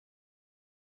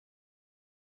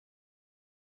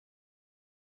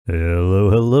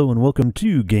Hello, and welcome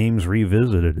to Games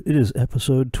Revisited. It is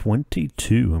episode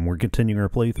 22, and we're continuing our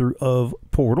playthrough of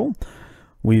Portal.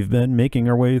 We've been making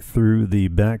our way through the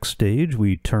backstage.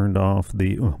 We turned off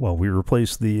we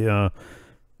replaced the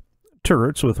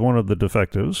turrets with one of the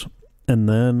defectives, and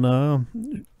then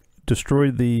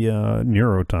destroyed the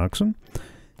neurotoxin.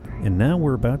 And now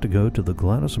we're about to go to the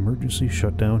GLaDOS emergency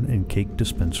shutdown and cake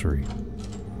dispensary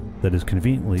that is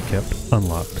conveniently kept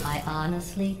unlocked. I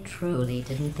honestly, truly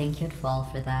didn't think you'd fall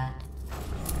for that.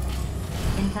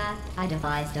 In fact, I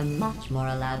devised a much more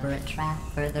elaborate trap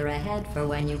further ahead for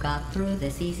when you got through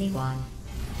this easy one.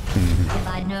 If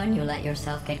I'd known you let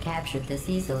yourself get captured this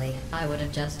easily, I would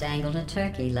have just dangled a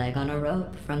turkey leg on a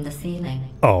rope from the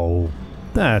ceiling. Oh,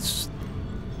 that's...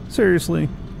 seriously?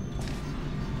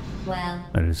 Well,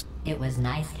 it was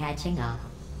nice catching up.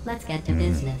 Let's get to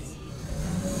business.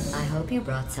 I hope you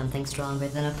brought something stronger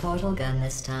than a portal gun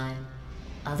this time.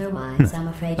 Otherwise, I'm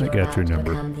afraid you're about to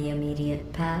become the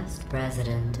immediate past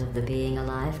president of the Being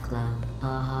Alive Club.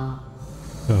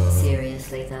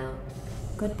 Seriously, though,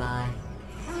 goodbye.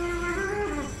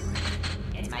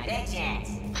 It's my big chance.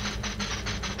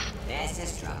 This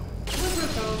is trouble.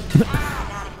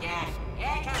 Not again.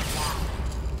 Here comes Doc.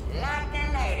 Locked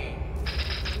and loaded.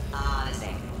 Oh, the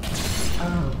same.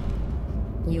 Oh,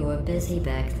 you were busy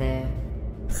back there.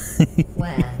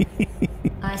 Well,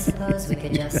 I suppose we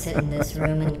could just sit in this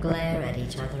room and glare at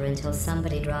each other until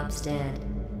somebody drops dead.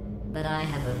 But I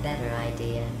have a better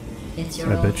idea. It's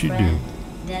your old friend,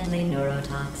 deadly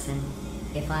neurotoxin.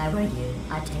 If I were you,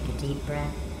 I'd take a deep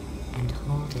breath and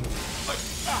hold it.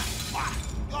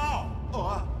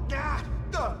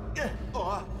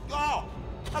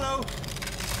 Hello.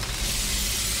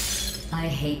 I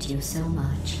hate you so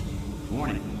much.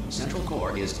 Warning, Central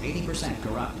Core is 80%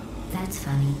 corrupt. That's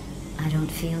funny. I don't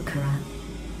feel corrupt.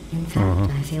 In fact,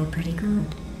 I feel pretty good.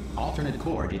 Alternate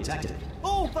core detected.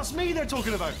 Oh, that's me they're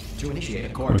talking about. To initiate a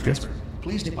core transfer,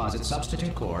 please deposit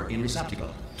substitute core in receptacle.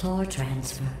 Core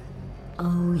transfer.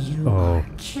 Oh, you are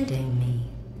kidding me.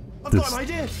 I've got an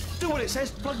idea. Do what it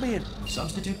says. Plug me in.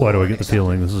 Substitute. Why do I get the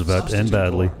feeling this is about to end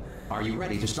badly? Are you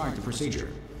ready to start the procedure?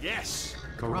 Yes.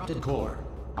 Corrupted core.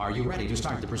 Are you ready to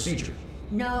start the procedure?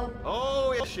 No.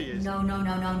 Oh, yes, she is. No.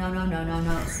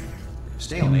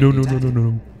 Stalemate detected.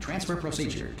 No. Transfer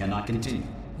procedure cannot continue.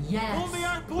 Yes. Pull me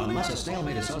out. Pull me Unless out. a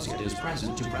stalemate associate is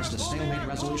present to press the stalemate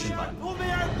resolution button. Pull me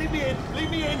out. Leave me in.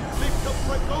 Leave me in.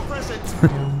 Go press it.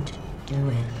 Don't do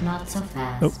it. Not so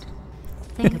fast.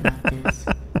 Think about this.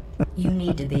 You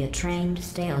need to be a trained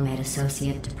stalemate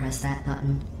associate to press that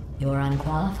button. You're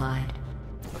unqualified.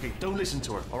 Okay, don't listen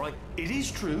to her, all right? It is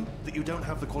true that you don't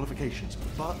have the qualifications,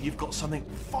 but you've got something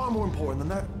far more important than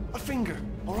that. A finger,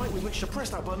 all right, with which to press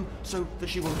that button so that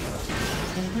she won't kill us.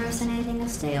 Impersonating a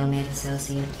stalemate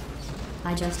associate.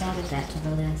 I just added that to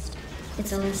the list.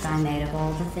 It's a list I made of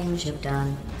all the things you've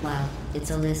done. Well, it's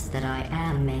a list that I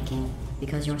am making,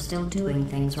 because you're still doing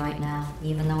things right now,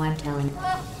 even though I'm telling you.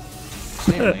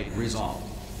 Stalemate resolved.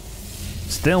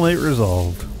 Stalemate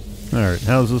resolved. Alright,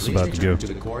 how's this about to go? To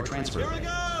the core transfer. Here we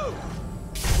go!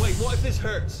 Wait, what if this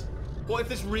hurts? What if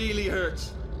this really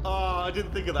hurts? Oh, I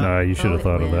didn't think of that. Nah, you should have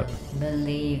thought of that.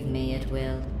 Believe me, it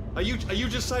will. Are you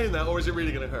just saying that, or is it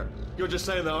really gonna hurt? You're just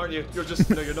saying that, aren't you? You're just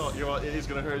no, you're not. It is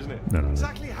gonna hurt, isn't it? No.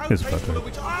 Exactly how It's painful are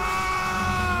we?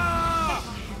 Ah!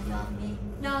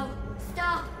 No,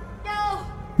 stop! No!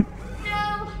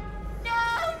 No!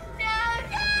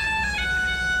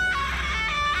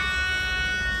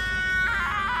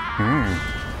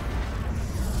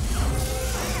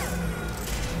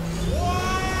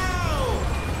 Wow!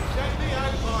 Check me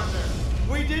out, partner.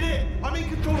 We did it. I'm in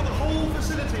control of the whole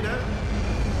facility now.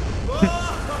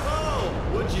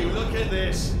 Whoa! Would you look at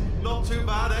this? Not too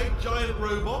bad, eh? Giant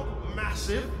robot,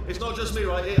 massive. It's not just me,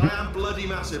 right? I am bloody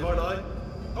massive, aren't I?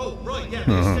 Oh, right, yeah,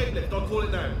 the escape lift. I'll call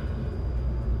it now.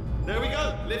 There we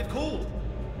go. Lift called.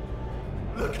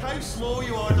 Look how small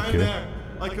you are down there.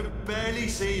 I can barely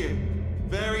see you.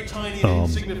 Very tiny and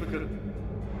insignificant.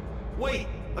 Wait,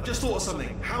 I've just thought of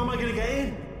something. How am I going to get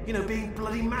in? You know, being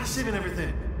bloody massive and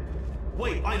everything.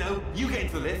 Wait, I know. You get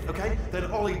into the lift, okay?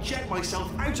 Then I'll eject myself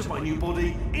out of my new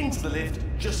body into the lift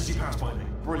just as you pass by me.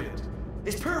 Brilliant.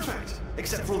 It's perfect,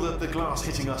 except for all the glass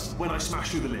hitting us when I smash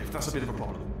through the lift. That's a bit of a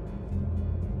problem.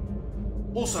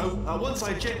 Also, once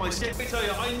I eject myself, let me tell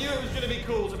you, I knew it was going to be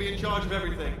cool to be in charge of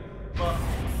everything. But,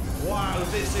 wow,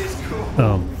 this is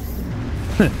cool.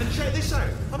 And check this out.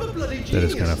 I'm a bloody genius. That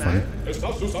is kind of funny.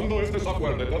 Estás usando este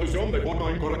software de traducción de forma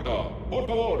incorrecta. Por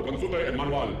favor, consulte el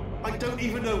manual. I don't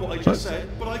even know what I just said,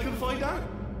 but I can find out.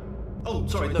 Oh,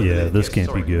 sorry, no. Yeah, this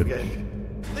can't be good.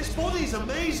 This body's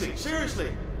amazing,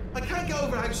 seriously. I can't get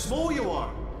over how small you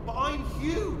are. but I'm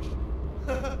huge.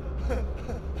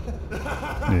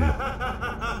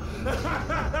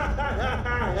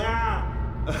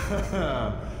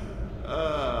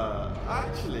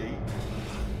 Actually,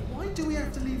 why do we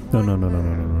have to leave? No, right no, no, no,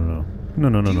 no, no, no, no,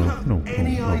 no, no, Do you no, have no,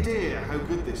 any no, no. idea how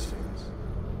good this feels?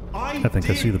 I think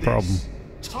I see the did problem. this.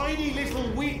 Tiny little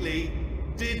Wheatley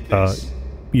did this.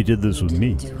 You did this with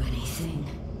me. Didn't do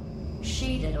anything.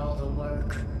 She did all the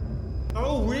work.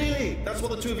 Oh, really? That's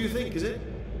what the two of you think, is it?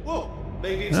 Well,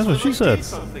 maybe it's That's time what she I said. did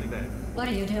something then. What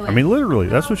are you doing? I mean, literally,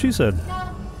 that's what she said.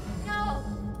 No, no.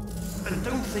 And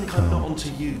don't think I'm not onto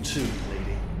you too,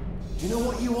 lady. You know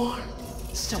what you are?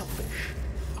 Selfish.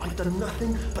 I've done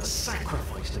nothing but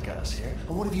sacrifice to get us here.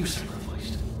 And what have you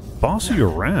sacrificed? Bossy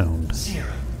around.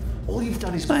 Zero. All you've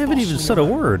done is I haven't boss even me said a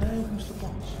around. word. Now who's the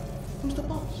boss? Who's the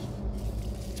boss?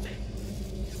 It's me.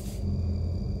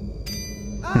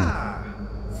 Ah!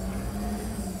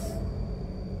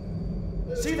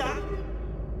 See that?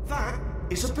 That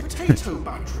is a potato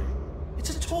battery.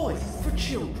 It's a toy for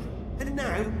children. And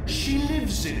now she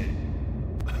lives in it.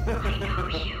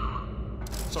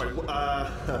 Sorry,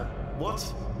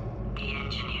 what? The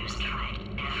engineers tried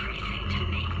everything to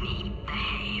make me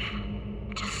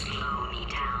behave, to slow me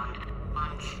down.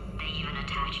 Once, they even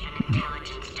attached an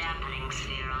intelligence dampening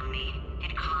sphere on me.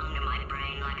 It clung to my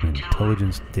brain like a tumor,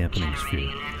 Intelligence dampening generating sphere.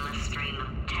 an endless stream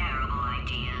of terrible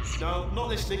ideas. No, not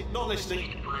listening, not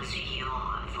listening. It was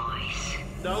your voice.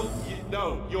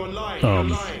 No, you're lying, Um.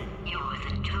 you're lying. You're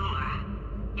the tumor.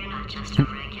 You're not just a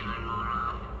regular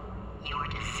moron. You're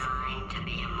designed to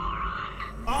be a moron.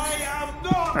 I am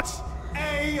not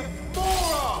a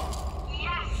moron!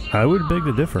 Yes, you I would beg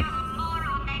to differ. You're a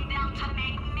moron they built to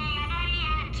make me an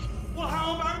idiot. Well,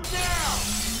 how about now?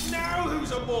 Now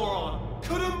who's a moron?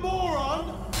 Could a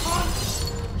moron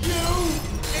punch you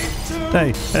into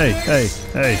Hey, hey, hey,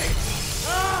 this hey. thing?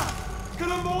 Ah!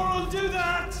 Could a moron do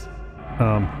that?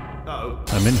 I'm Oh.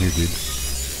 in here, dude.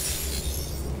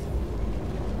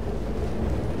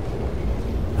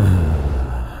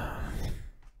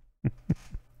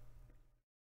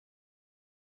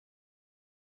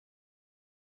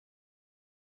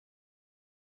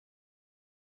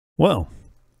 Well,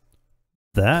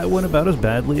 that went about as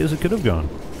badly as it could have gone.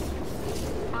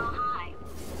 Oh, hi.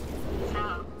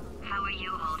 So, how are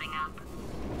you holding up?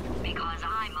 Because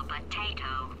I'm a potato.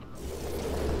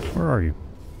 Where are you?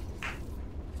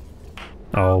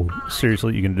 Oh,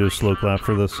 seriously, you can do a slow clap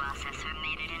for this? Processor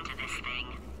made it into this thing.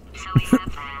 So we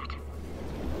have that.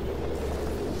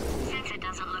 Since it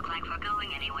doesn't look like we're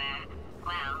going anywhere,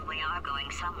 well, we are going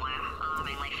somewhere,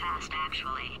 alarmingly fast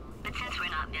actually. But since we're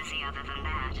not busy other than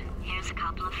that, here's a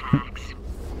couple of facts.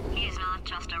 He's not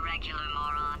just a regular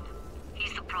moron.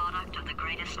 He's the product of the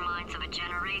greatest minds of a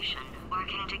generation,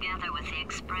 working together with the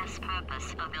express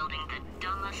purpose of building the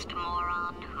dumbest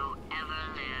moron who ever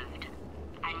lived.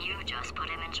 And you just put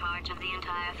him in charge of the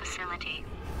entire facility.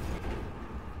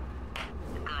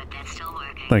 Good, that's still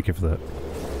working. Thank you for that.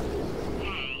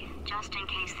 Hey, just in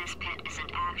case this pit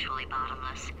isn't actually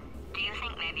bottomless, do you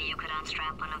think maybe you could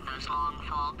unstrap one of those long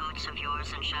fall boots of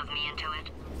yours and shove me into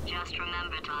it? Just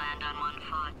remember to land on one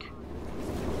foot.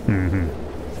 Mm-hmm.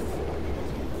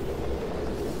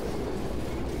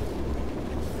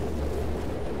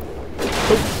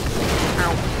 Oh.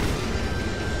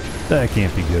 Ow. That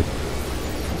can't be good.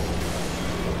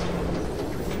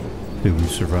 Did we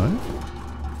survive?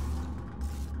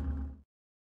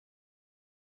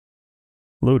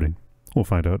 Loading. We'll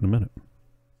find out in a minute.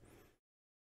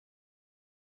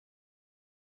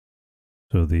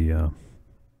 So the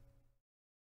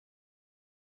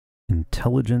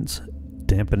intelligence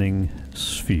dampening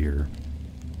sphere.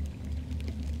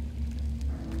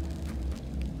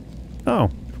 Oh,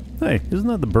 hey, isn't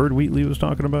that the bird Wheatley was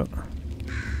talking about?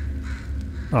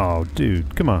 Oh,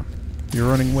 dude, come on. You're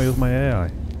running away with my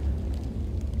AI.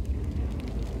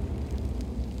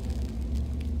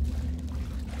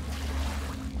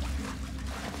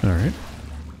 Alright.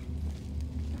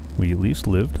 We at least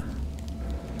lived.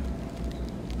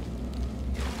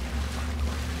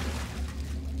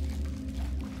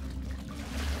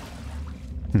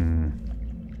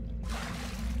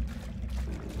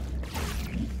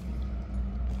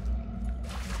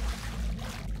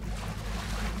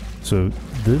 So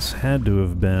this had to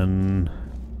have been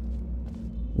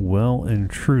well and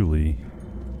truly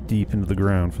deep into the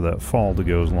ground for that fall to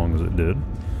go as long as it did.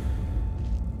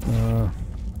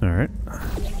 Alright.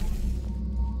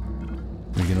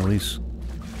 We can at least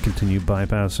continue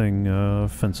bypassing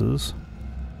fences.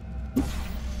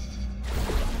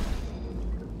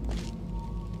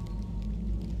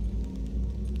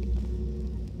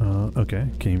 Okay,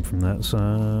 came from that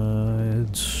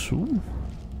side. So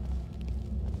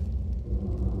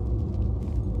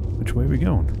Which way are we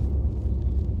going?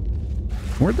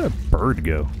 Where'd that bird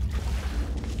go?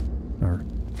 Or...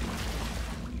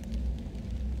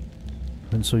 I've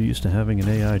been so used to having an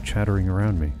AI chattering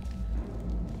around me.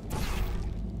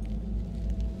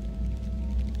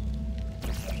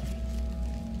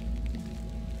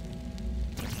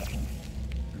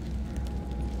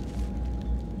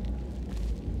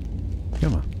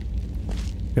 Come on.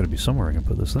 Gotta be somewhere I can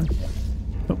put this thing.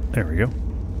 Oh, there we go.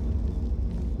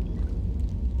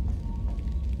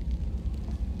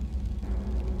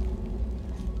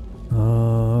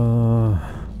 Oh,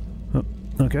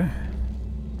 okay.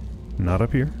 Not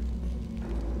up here.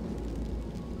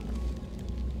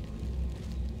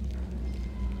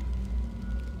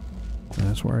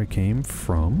 That's where I came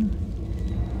from.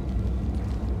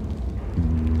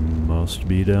 Must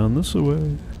be down this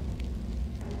way.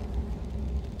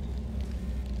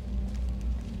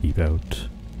 Keep out.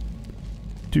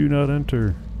 Do not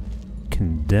enter.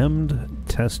 Condemned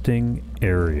testing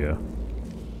area.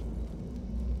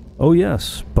 Oh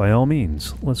yes, by all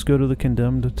means. Let's go to the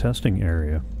condemned testing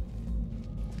area.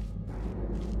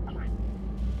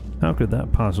 How could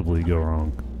that possibly go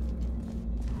wrong?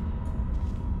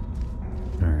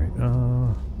 Alright,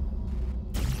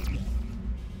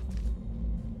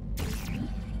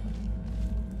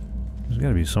 there's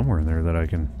gotta be somewhere in there that I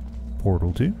can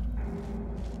portal to.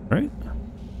 Right?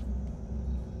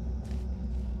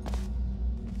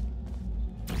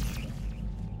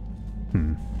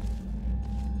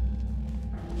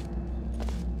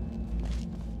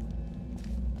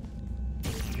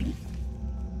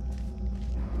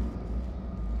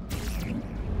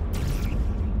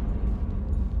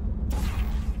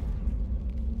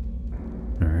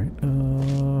 Alright,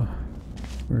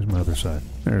 where's my other side?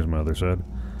 There's my other side.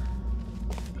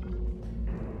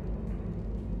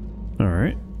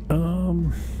 Alright,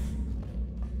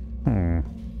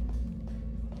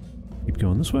 keep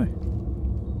going this way.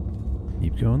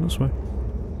 Keep going this way.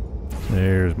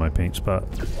 There's my paint spot.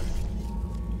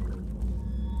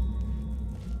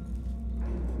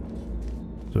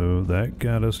 So that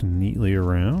got us neatly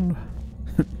around.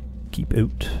 Keep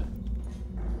out.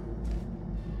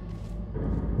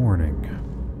 Warning.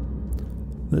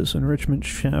 This enrichment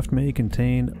shaft may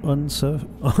contain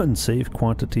unsafe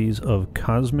quantities of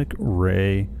cosmic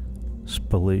ray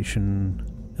spallation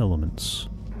elements.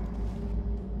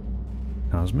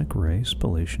 Cosmic ray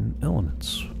spallation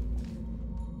elements.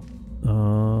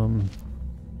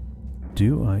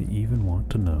 Do I even want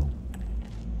to know?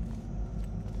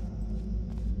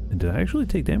 And did I actually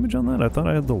take damage on that? I thought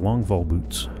I had the long fall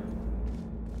boots.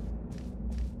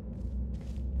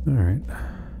 Alright.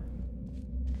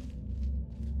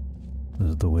 This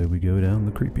is the way we go down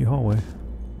the creepy hallway.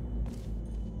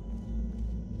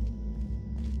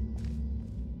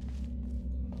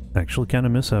 Actually kind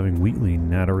of miss having Wheatley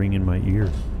nattering in my ear.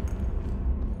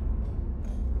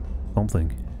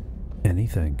 Something.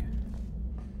 Anything.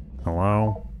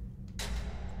 Hello?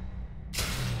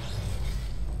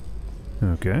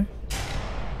 Okay.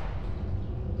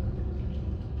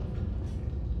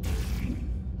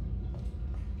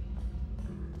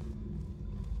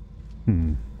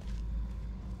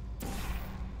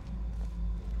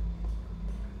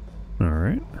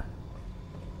 Alright.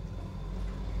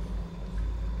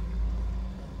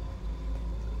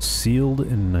 Sealed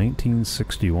in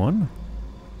 1961.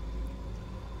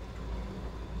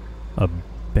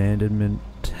 Abandonment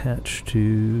attached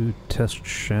to test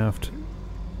shaft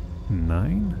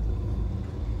 9?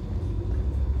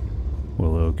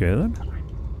 Well, okay then.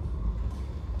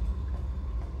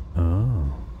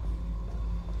 Oh.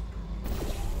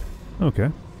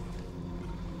 Okay.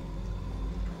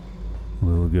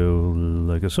 We'll go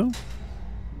like so.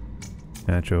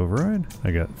 Hatch override. I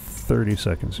got 30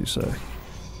 seconds, you say.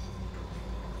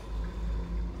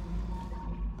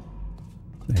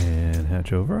 And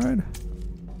hatch override.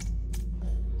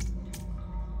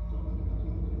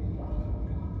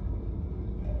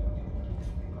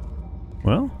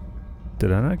 Well,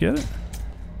 did I not get it?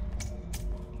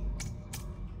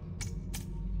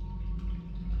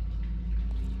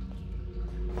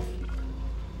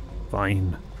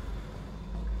 Fine.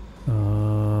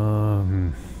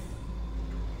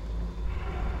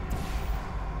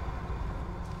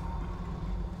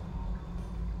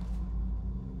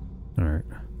 Alright.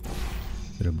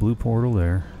 Get a blue portal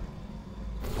there.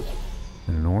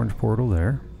 And an orange portal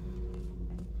there.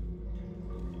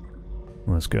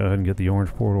 Let's go ahead and get the orange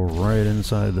portal right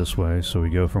inside this way. So we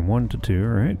go from 1 to 2,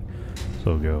 right?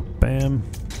 So we'll go bam,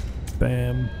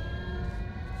 bam.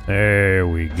 There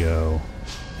we go.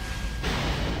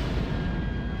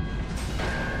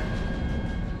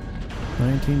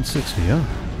 $1960, huh?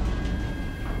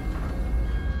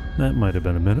 That might have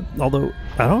been a minute. Although,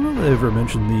 I don't know if they ever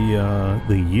mentioned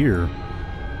the year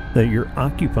that you're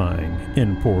occupying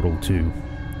in Portal 2.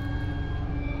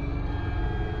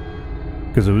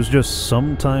 Because it was just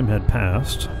some time had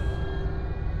passed.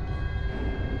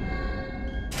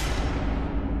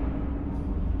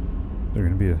 There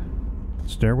going to be a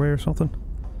stairway or something?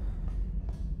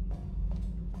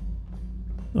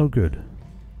 Oh, good.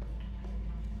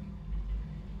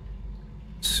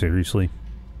 Seriously?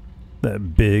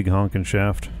 That big honking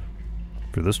shaft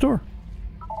for this door?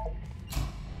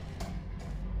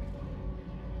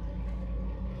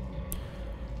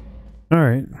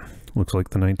 Alright. Looks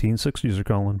like the 1960s are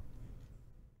calling.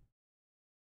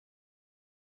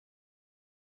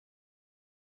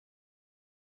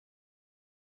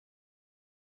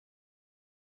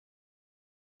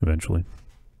 Eventually.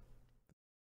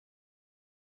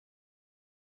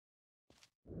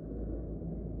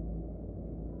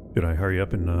 Should I hurry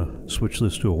up and switch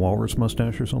this to a walrus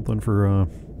mustache or something for,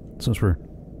 since we're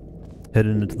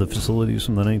heading into the facilities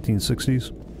from the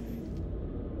 1960s?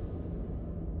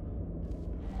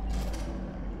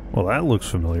 Well, that looks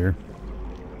familiar.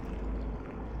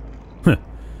 Huh.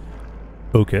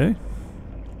 Okay.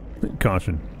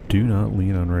 Caution, do not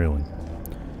lean on railing.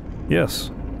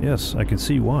 Yes, yes, I can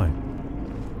see why.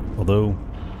 Although,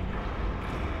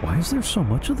 why is there so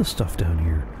much of the stuff down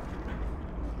here?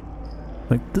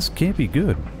 Like, this can't be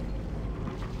good.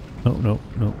 Oh, no,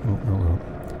 no, no, no, no.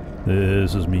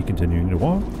 This is me continuing to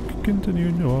walk,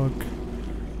 continuing to walk.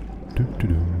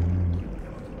 Doo-doo-doo.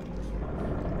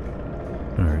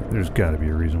 Alright, there's gotta be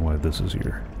a reason why this is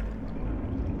here.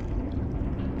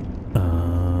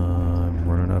 I'm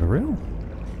running out of rail?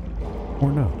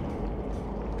 Or no?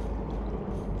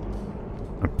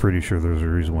 I'm pretty sure there's a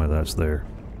reason why that's there.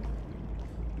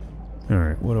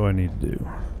 Alright, what do I need to do?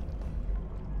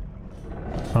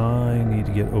 I need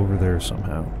to get over there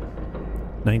somehow.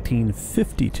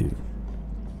 1952.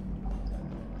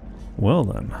 Well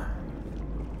then.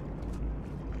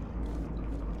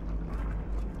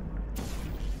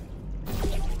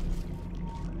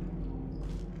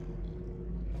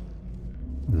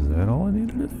 Is that all I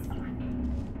needed to do?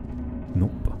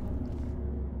 Nope.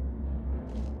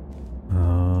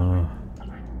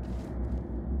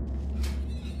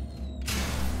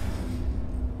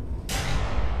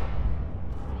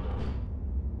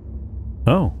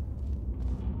 Oh.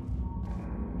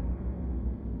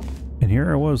 And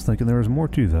here I was thinking there was more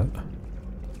to that.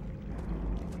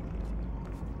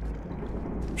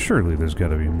 Surely there's got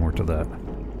to be more to that.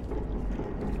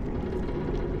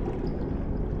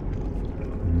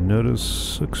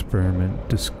 Notice experiment.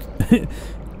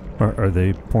 Are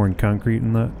they pouring concrete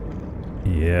in that?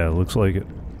 Yeah, looks like it.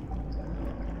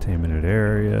 Contaminated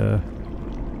area.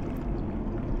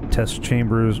 Test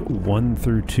chambers 1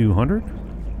 through 200?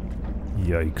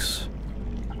 Yikes.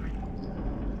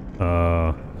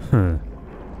 Well,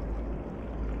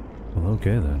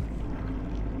 okay then.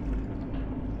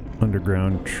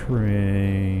 Underground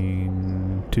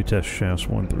train to test shafts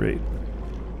 1 through 8.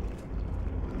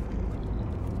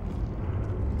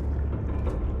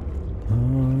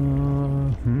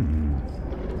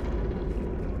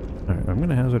 Alright, I'm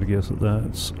gonna hazard a guess that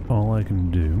that's all I can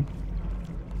do.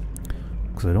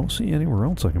 Because I don't see anywhere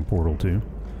else I can portal to.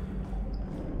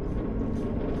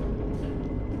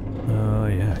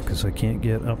 Yeah, because I can't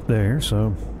get up there,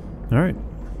 so... Alright.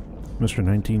 Mr.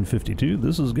 1952,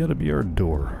 this has got to be our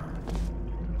door.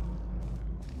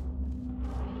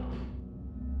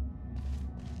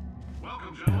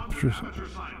 Welcome, gentlemen, to amateur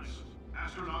science.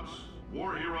 Astronauts,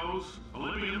 war heroes,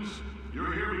 Olympians,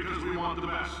 you're here because we want the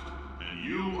best. And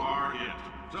you are it.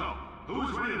 So, who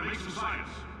is ready to make some science?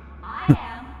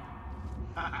 I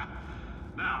am.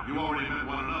 Now, you already met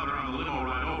one another on the limo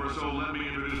ride over, so let me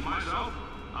introduce myself.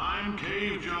 I'm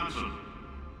Cave Johnson.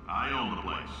 I own the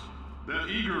place. That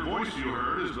eager voice you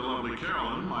heard is the lovely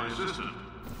Carolyn, my assistant.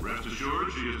 Rest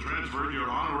assured, she has transferred your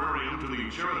honorarium to the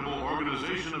charitable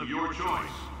organization of your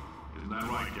choice. Isn't that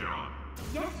right, Carolyn?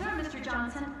 Yes, sir, Mr.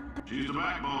 Johnson. She's the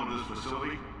backbone of this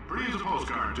facility. Pretty as a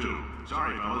postcard, too.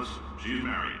 Sorry, fellas. She's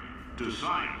married. To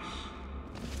science.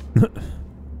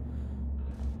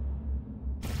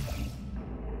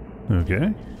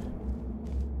 Okay.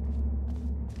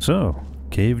 So,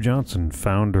 Cave Johnson,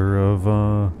 founder of,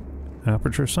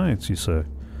 Aperture Science, you say?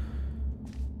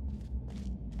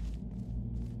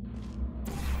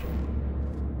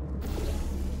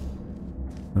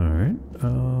 Alright,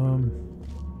 ooh.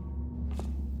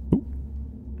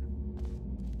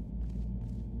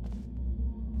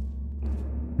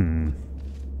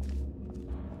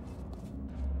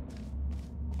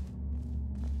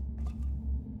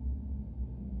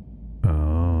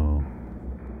 Oh.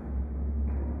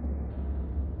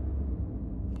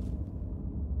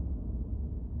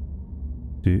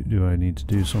 do I need to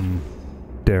do some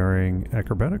daring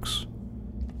acrobatics?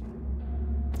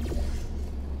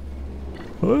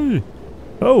 Hey!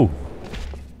 Oh!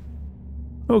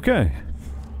 Okay.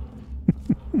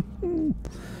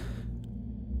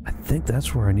 I think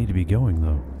that's where I need to be going,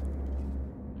 though.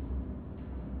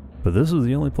 But this is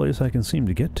the only place I can seem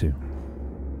to get to.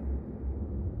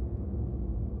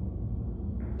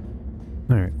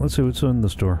 Alright, let's see what's in the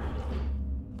store.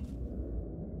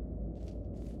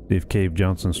 See if Cave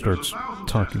Johnson starts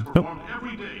talking. Nope.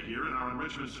 Every day here in our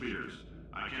enrichment spheres.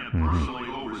 I can't personally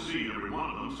oversee every one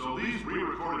of them, so these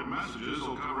pre-recorded messages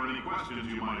will cover any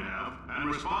questions you might have and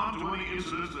respond to any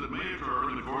incidents that may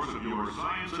occur in the course of your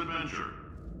science adventure.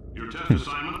 Your test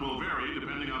assignment will vary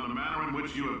depending on the manner in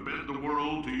which you have bent the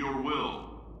world to your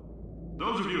will.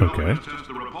 Those of you helping us test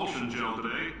the repulsion gel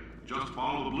today, just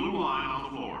follow the blue line on the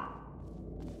floor.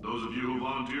 Those of you who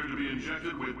volunteered to be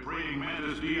injected with praying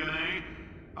mantis DNA,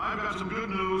 I've got some good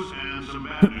news and some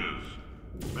bad news.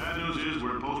 Bad news is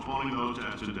we're postponing those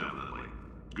tests indefinitely.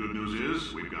 Good news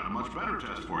is we've got a much better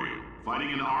test for you.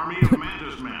 Fighting an army of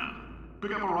mantis men.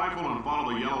 Pick up a rifle and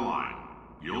follow the yellow line.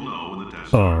 You'll know when the test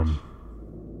starts.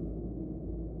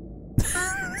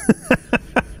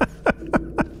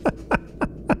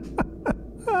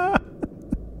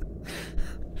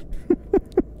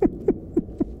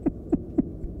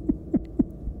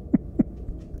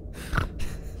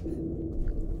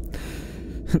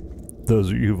 Those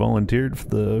of you who volunteered for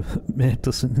the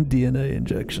mantis and DNA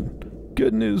injection.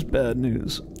 Good news, bad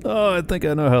news. Oh, I think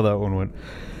I know how that one went.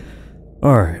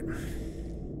 Alright.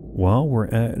 While we're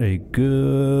at a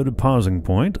good pausing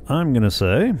point, I'm going to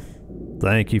say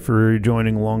thank you for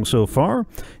joining along so far.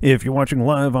 If you're watching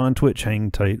live on Twitch,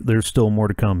 hang tight. There's still more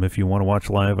to come. If you want to watch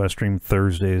live, I stream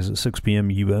Thursdays at 6 p.m.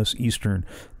 U.S. Eastern.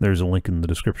 There's a link in the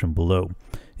description below.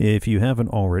 If you haven't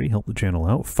already, help the channel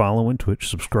out. Follow on Twitch,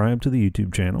 subscribe to the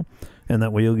YouTube channel, and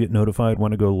that way you'll get notified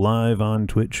when I go live on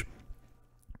Twitch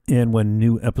and when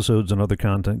new episodes and other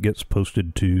content gets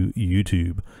posted to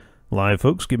YouTube. Live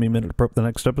folks, give me a minute to prep the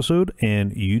next episode,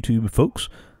 and YouTube folks,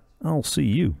 I'll see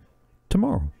you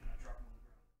tomorrow.